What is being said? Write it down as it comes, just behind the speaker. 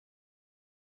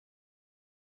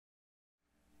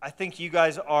I think you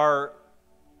guys are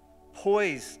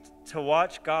poised to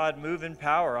watch God move in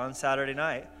power on Saturday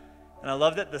night. And I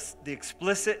love that the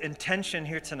explicit intention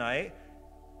here tonight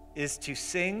is to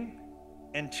sing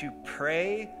and to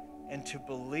pray and to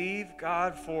believe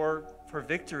God for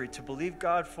victory, to believe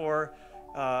God for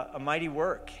a mighty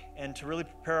work, and to really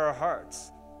prepare our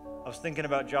hearts. I was thinking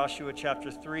about Joshua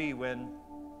chapter 3 when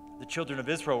the children of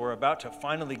Israel were about to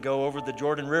finally go over the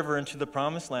Jordan River into the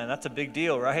promised land. That's a big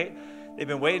deal, right? They've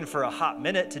been waiting for a hot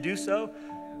minute to do so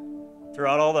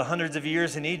throughout all the hundreds of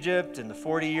years in Egypt and the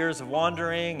 40 years of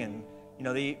wandering. And, you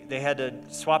know, they had to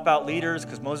swap out leaders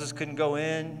because Moses couldn't go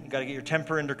in. You got to get your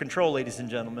temper under control, ladies and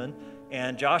gentlemen.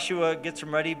 And Joshua gets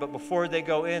them ready, but before they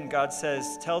go in, God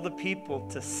says, tell the people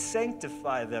to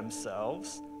sanctify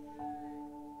themselves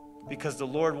because the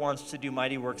Lord wants to do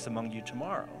mighty works among you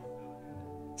tomorrow.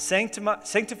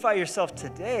 Sanctify yourself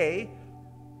today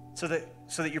so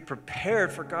that you're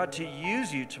prepared for God to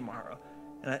use you tomorrow.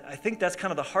 And I think that's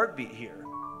kind of the heartbeat here,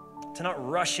 to not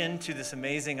rush into this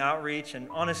amazing outreach. And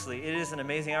honestly, it is an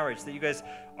amazing outreach that you guys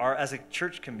are, as a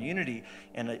church community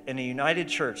and a united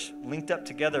church, linked up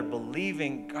together,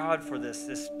 believing God for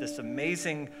this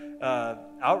amazing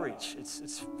outreach.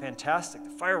 It's fantastic. The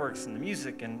fireworks and the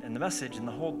music and the message and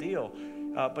the whole deal.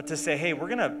 But to say, hey, we're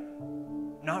going to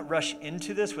not rush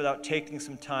into this without taking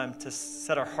some time to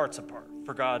set our hearts apart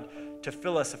for God to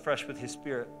fill us afresh with his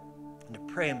Spirit, and to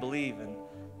pray and believe, and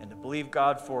to believe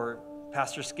God for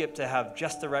Pastor Skip to have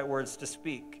just the right words to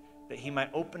speak, that he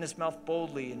might open his mouth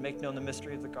boldly and make known the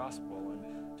mystery of the gospel,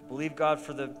 and to believe God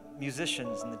for the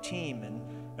musicians and the team and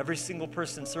every single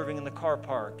person serving in the car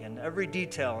park and every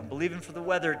detail, and believing for the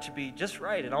weather to be just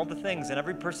right and all the things, and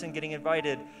every person getting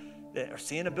invited that are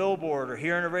seeing a billboard or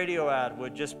hearing a radio ad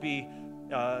would just be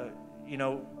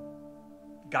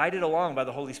guided along by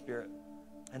the Holy Spirit.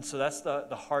 And so that's the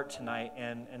heart tonight.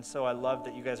 And so I love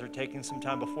that you guys are taking some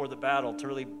time before the battle to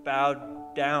really bow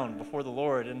down before the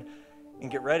Lord and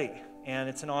get ready. And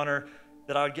it's an honor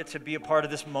that I would get to be a part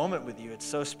of this moment with you. It's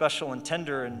so special and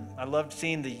tender. And I loved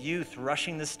seeing the youth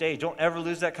rushing the stage. Don't ever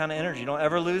lose that kind of energy. Don't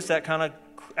ever lose that kind of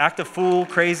act a fool,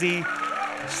 crazy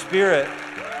spirit.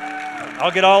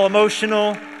 I'll get all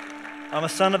emotional. I'm a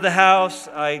son of the house.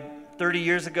 30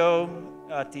 years ago,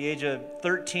 at the age of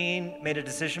 13, made a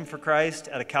decision for Christ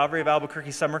at a Calvary of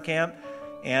Albuquerque summer camp,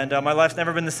 and my life's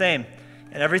never been the same.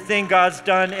 And everything God's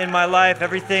done in my life,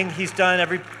 everything he's done,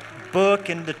 every book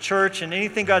and the church, and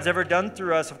anything God's ever done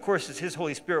through us, of course, is his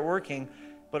Holy Spirit working,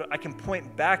 but I can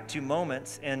point back to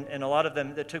moments, and a lot of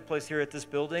them that took place here at this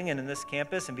building and in this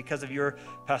campus, and because of your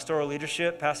pastoral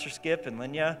leadership, Pastor Skip and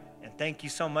Linya, and thank you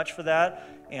so much for that,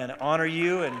 and honor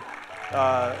you, and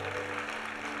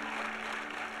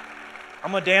I'm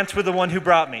going to dance with the one who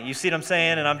brought me. You see what I'm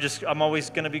saying? And I'm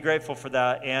always going to be grateful for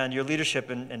that and your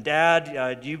leadership. And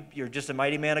Dad, you're just a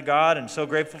mighty man of God, and so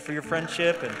grateful for your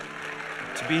friendship and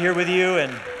to be here with you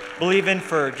and believing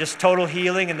for just total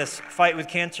healing in this fight with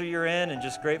cancer you're in, and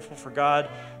just grateful for God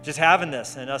just having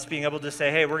this and us being able to say,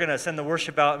 hey, we're going to send the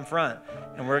worship out in front,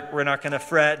 and we're not going to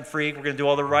fret and freak. We're going to do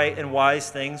all the right and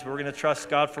wise things, but we're going to trust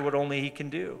God for what only he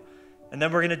can do. And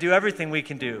then we're going to do everything we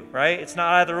can do, right? It's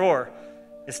not either or.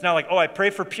 It's not like, oh, I pray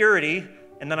for purity,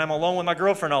 and then I'm alone with my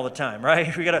girlfriend all the time,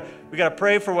 right? We gotta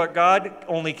pray for what God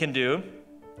only can do,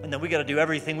 and then we gotta do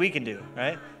everything we can do,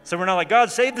 right? So we're not like,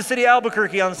 God, save the city of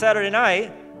Albuquerque on Saturday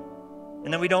night,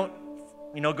 and then we don't,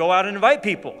 go out and invite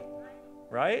people,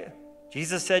 right?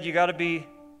 Jesus said you gotta be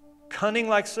cunning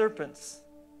like serpents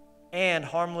and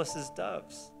harmless as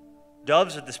doves.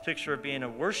 Doves are this picture of being a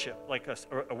worship, like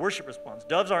a worship response.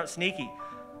 Doves aren't sneaky.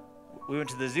 We went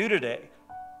to the zoo today.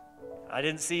 I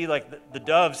didn't see the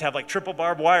doves have triple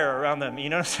barbed wire around them. You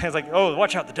know what I'm saying? It's like, oh,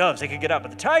 watch out, the doves, they could get out.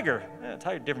 But the tiger,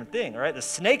 different thing, all right? The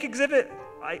snake exhibit,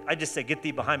 I just say, get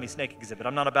thee behind me, snake exhibit.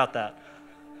 I'm not about that.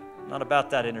 I'm not about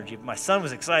that energy. My son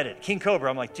was excited. King Cobra,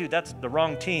 I'm like, dude, that's the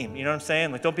wrong team. You know what I'm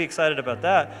saying? Don't be excited about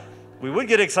that. We would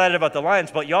get excited about the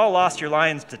Lions, but y'all lost your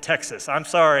Lions to Texas. I'm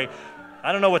sorry.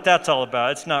 I don't know what that's all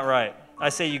about. It's not right. I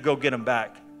say you go get them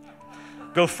back.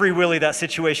 Go free Willy that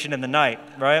situation in the night,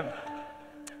 right?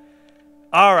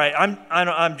 All right,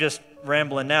 I'm just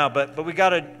rambling now, but we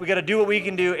gotta do what we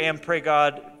can do and pray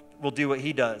God will do what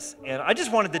he does. And I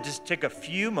just wanted to just take a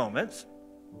few moments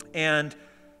and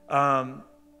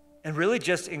really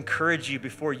just encourage you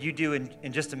before you do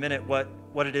in just a minute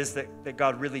what it is that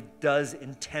God really does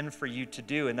intend for you to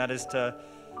do, and that is to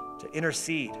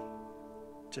intercede,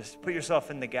 to put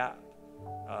yourself in the gap,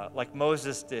 like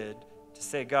Moses did, to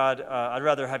say, God, I'd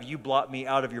rather have you blot me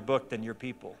out of your book than your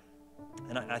people.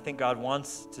 And I think God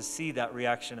wants to see that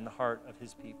reaction in the heart of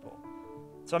his people.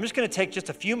 So I'm just going to take just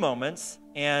a few moments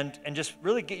and just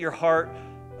really get your heart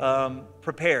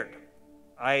prepared.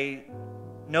 I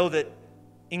know that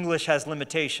English has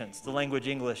limitations. The language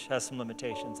English has some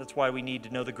limitations. That's why we need to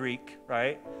know the Greek,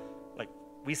 right? Like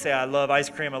we say, I love ice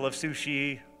cream, I love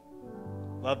sushi,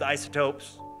 love the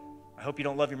isotopes. I hope you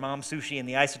don't love your mom's sushi and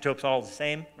the isotopes all the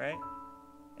same, right?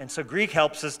 And so Greek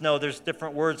helps us know there's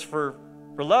different words for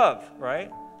love,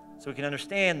 right? So we can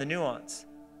understand the nuance.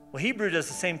 Well, Hebrew does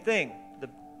the same thing.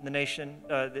 The nation,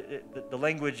 the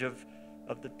language of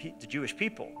the Jewish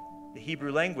people, the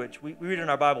Hebrew language. We read in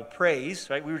our Bible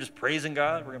praise, right? We were just praising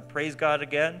God. We're going to praise God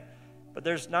again. But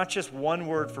there's not just one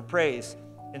word for praise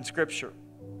in Scripture.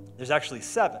 There's actually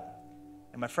 7.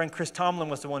 And my friend Chris Tomlin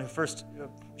was the one who first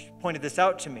pointed this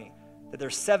out to me, that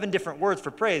there's 7 different words for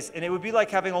praise. And it would be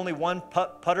like having only one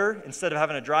putter instead of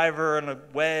having a driver and a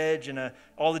wedge and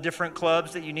all the different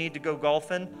clubs that you need to go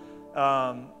golfing.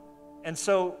 And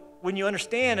so when you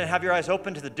understand and have your eyes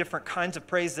open to the different kinds of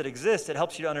praise that exist, it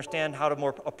helps you to understand how to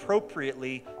more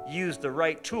appropriately use the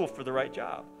right tool for the right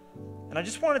job. And I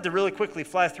just wanted to really quickly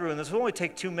fly through, and this will only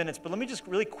take 2 minutes, but let me just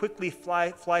really quickly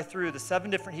fly through the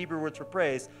 7 different Hebrew words for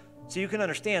praise so you can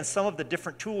understand some of the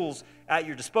different tools at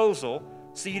your disposal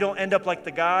so you don't end up like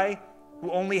the guy who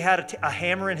only had a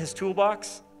hammer in his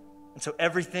toolbox, and so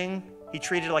everything he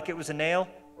treated like it was a nail.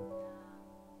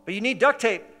 But you need duct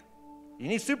tape. You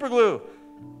need super glue.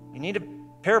 You need a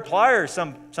pair of pliers,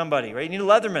 somebody, right? You need a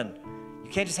Leatherman.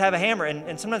 You can't just have a hammer.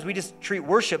 And sometimes we just treat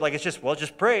worship like it's just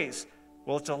praise.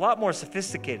 Well, it's a lot more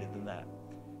sophisticated than that.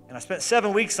 And I spent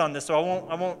 7 weeks on this, so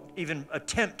I won't even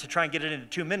attempt to try and get it into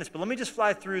 2 minutes. But let me just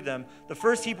fly through them. The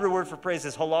first Hebrew word for praise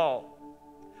is halal.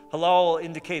 Halal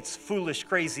indicates foolish,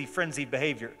 crazy, frenzied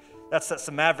behavior. That's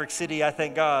some Maverick City, I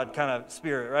thank God kind of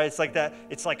spirit, right? It's like that.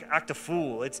 It's like act a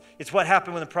fool. It's what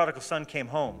happened when the prodigal son came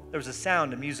home. There was a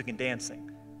sound of music and dancing.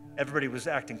 Everybody was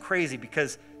acting crazy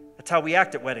because that's how we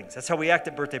act at weddings. That's how we act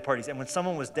at birthday parties. And when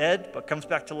someone was dead but comes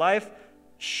back to life,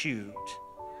 shoot,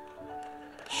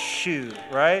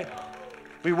 right?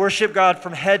 We worship God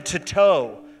from head to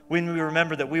toe when we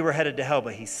remember that we were headed to hell,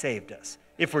 but he saved us.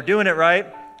 If we're doing it right,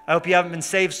 I hope you haven't been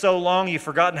saved so long you've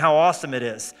forgotten how awesome it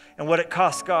is and what it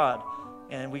costs God.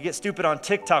 And we get stupid on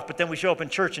TikTok, but then we show up in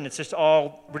church and it's just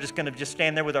we're just going to just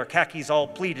stand there with our khakis all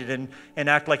pleated and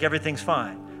act like everything's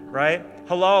fine, right?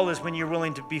 Halal is when you're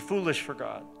willing to be foolish for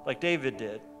God, like David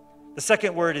did. The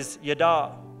second word is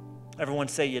yada. Everyone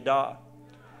say yada.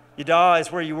 Yada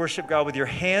is where you worship God with your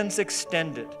hands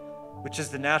extended, which is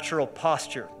the natural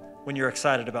posture when you're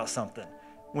excited about something.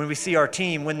 When we see our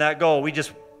team win that goal,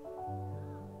 The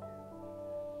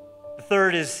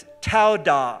third is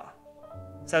tauda.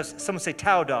 So someone say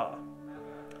tauda.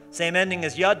 Same ending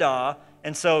as yada,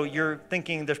 and so you're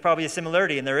thinking there's probably a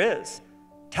similarity, and there is.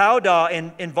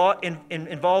 Tauda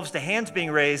involves the hands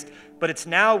being raised, but it's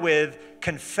now with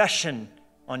confession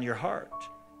on your heart.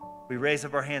 We raise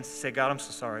up our hands to say, God, I'm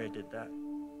so sorry I did that.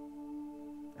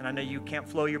 And I know you can't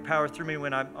flow your power through me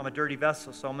when I'm a dirty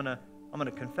vessel, so I'm gonna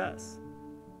confess.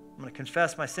 I'm gonna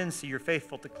confess my sins so you're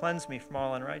faithful to cleanse me from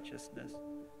all unrighteousness.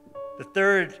 The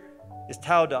third is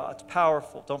tauda. It's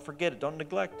powerful. Don't forget it. Don't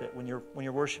neglect it when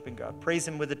you're worshiping God. Praise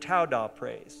him with a tauda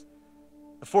praise.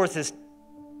 The fourth is,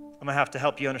 I'm gonna have to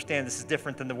help you understand this is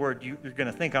different than the word you're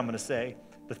gonna think I'm gonna say.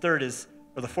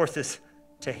 The fourth is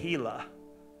tehillah.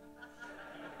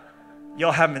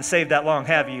 Y'all haven't been saved that long,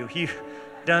 have you?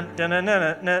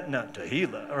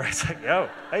 Tehillah. All right, it's like,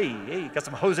 hey, got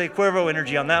some Jose Cuervo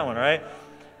energy on that one, right?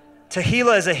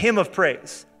 Tehillah is a hymn of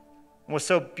praise. And what's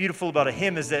so beautiful about a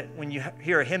hymn is that when you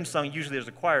hear a hymn sung, usually there's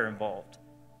a choir involved.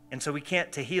 And so we can't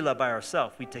tehillah by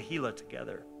ourselves. We tehillah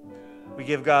together. We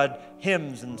give God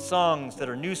hymns and songs that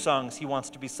are new songs he wants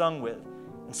to be sung with.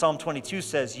 And Psalm 22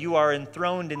 says, you are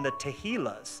enthroned in the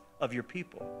tehillahs of your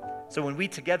people. So when we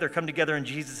come together in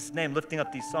Jesus' name, lifting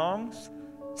up these songs,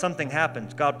 something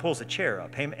happens. God pulls a chair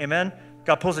up. Amen?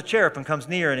 God pulls a chair up and comes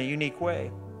near in a unique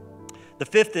way. The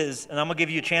fifth is, and I'm going to give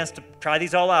you a chance to try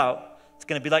these all out. It's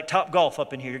going to be like Top Golf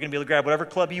up in here. You're going to be able to grab whatever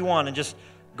club you want and just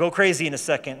go crazy in a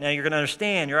second. Now you're going to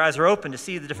understand. Your eyes are open to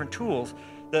see the different tools.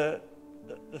 The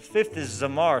fifth is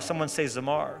zamar. Someone say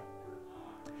zamar.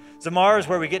 Zamar is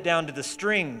where we get down to the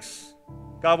strings.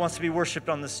 God wants to be worshiped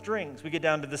on the strings. We get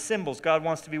down to the cymbals. God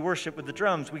wants to be worshiped with the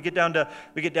drums. We get down to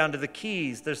the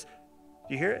keys. Do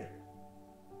you hear it?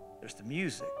 There's the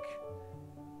music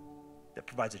that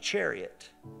provides a chariot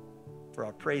for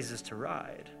our praises to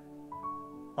ride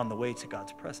on the way to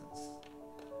God's presence.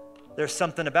 There's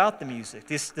something about the music.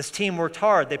 This team worked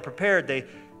hard. They prepared.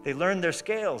 They learned their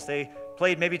scales. They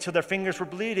played maybe till their fingers were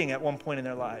bleeding at one point in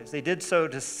their lives. They did so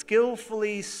to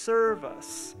skillfully serve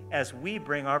us as we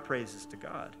bring our praises to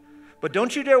God. But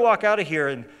don't you dare walk out of here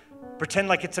and pretend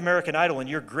like it's American Idol and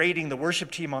you're grading the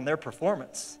worship team on their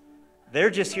performance.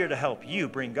 They're just here to help you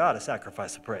bring God a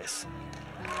sacrifice of praise.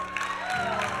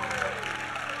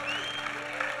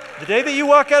 The day that you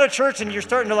walk out of church and you're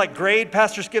starting to like grade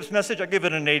Pastor Skip's message, I give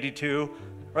it an 82,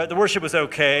 right? The worship was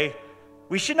okay.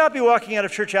 We should not be walking out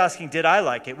of church asking, did I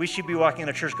like it? We should be walking out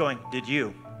of church going, did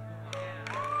you?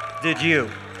 Did you?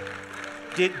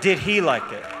 Did he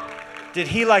like it? Did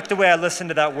he like the way I listened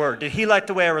to that word? Did he like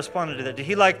the way I responded to that? Did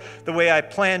he like the way I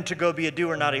planned to go be a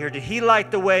doer, not a hearer? Did he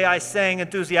like the way I sang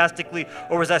enthusiastically?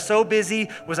 Or was I so busy,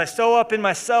 was I so up in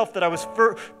myself that I was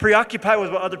preoccupied with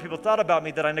what other people thought about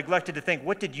me that I neglected to think,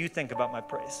 what did you think about my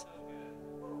praise?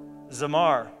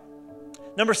 Zamar.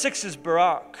 Number 6 is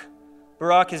Barak.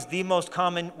 Barak is the most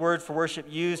common word for worship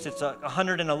used. It's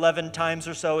 111 times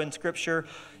or so in Scripture.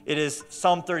 It is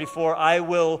Psalm 34. I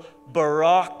will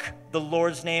Barak the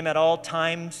Lord's name at all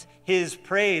times. His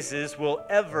praises will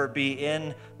ever be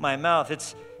in my mouth.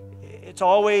 It's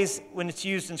always, when it's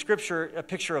used in Scripture, a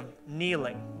picture of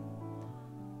kneeling.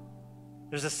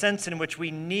 There's a sense in which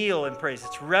we kneel in praise.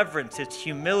 It's reverence, it's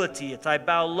humility, it's I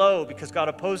bow low because God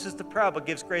opposes the proud but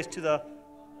gives grace to the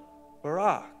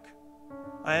Barak.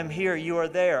 I am here, you are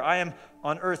there. I am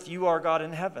on earth, you are God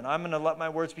in heaven. I'm going to let my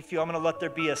words be few. I'm going to let there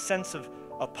be a sense of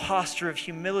a posture of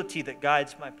humility that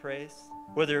guides my praise,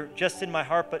 whether just in my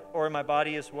heart or in my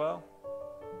body as well.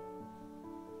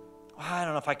 I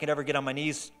don't know if I could ever get on my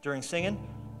knees during singing.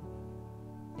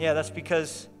 Yeah, that's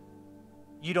because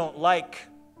you don't like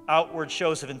outward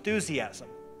shows of enthusiasm,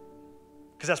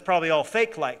 because that's probably all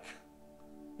fake-like.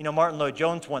 You know, Martin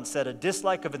Lloyd-Jones once said, a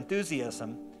dislike of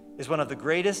enthusiasm is one of the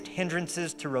greatest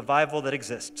hindrances to revival that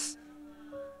exists.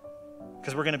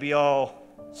 Because we're going to be all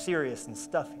serious and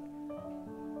stuffy.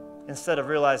 Instead of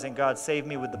realizing God saved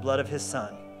me with the blood of his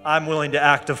son, I'm willing to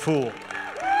act a fool.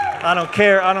 I don't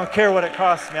care what it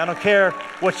costs me. I don't care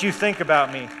what you think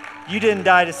about me. You didn't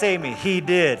die to save me. He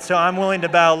did. So I'm willing to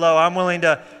bow low. I'm willing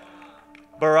to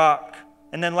Barak.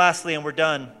 And then lastly, and we're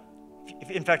done.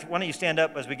 In fact, why don't you stand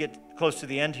up as we get close to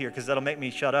the end here, because that'll make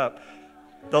me shut up.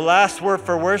 The last word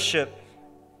for worship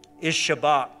is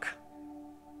Shabach.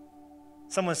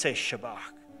 Someone say Shabach.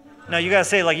 Now you got to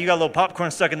say like you got a little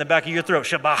popcorn stuck in the back of your throat.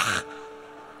 Shabach.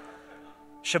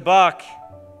 Shabach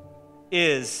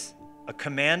is a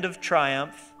command of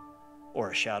triumph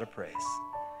or a shout of praise.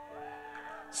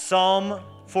 Psalm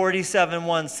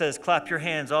 47:1 says, clap your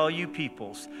hands, all you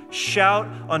peoples. Shout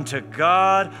unto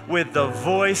God with the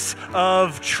voice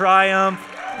of triumph.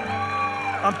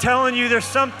 I'm telling you, there's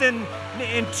something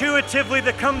intuitively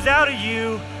that comes out of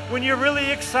you when you're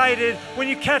really excited, when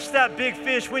you catch that big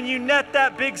fish, when you net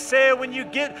that big sail, when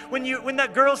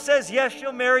that girl says yes,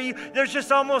 she'll marry you. There's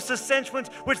just almost a sense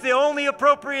which the only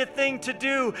appropriate thing to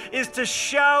do is to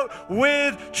shout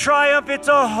with triumph. It's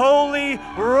a holy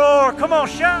roar. Come on,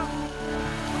 shout.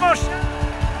 Come on, shout.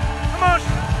 Come on,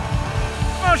 shout.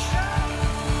 Come on, shout.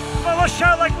 Come on, let's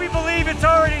shout like we believe it's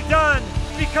already done.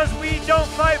 Because we don't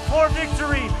fight for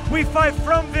victory, we fight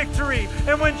from victory.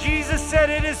 And when Jesus said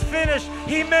it is finished,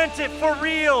 he meant it for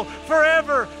real,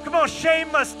 forever. Come on,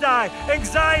 shame must die,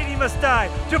 anxiety must die,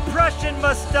 depression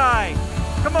must die.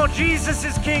 Come on, Jesus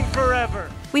is King forever.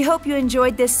 We hope you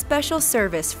enjoyed this special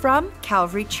service from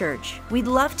Calvary Church. We'd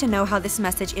love to know how this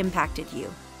message impacted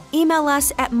you. Email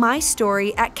us at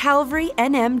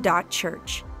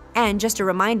mystory@calvarynm.church. And just a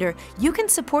reminder, you can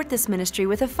support this ministry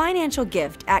with a financial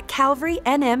gift at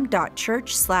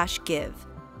calvarynm.church/give.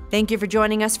 Thank you for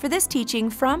joining us for this teaching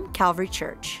from Calvary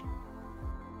Church.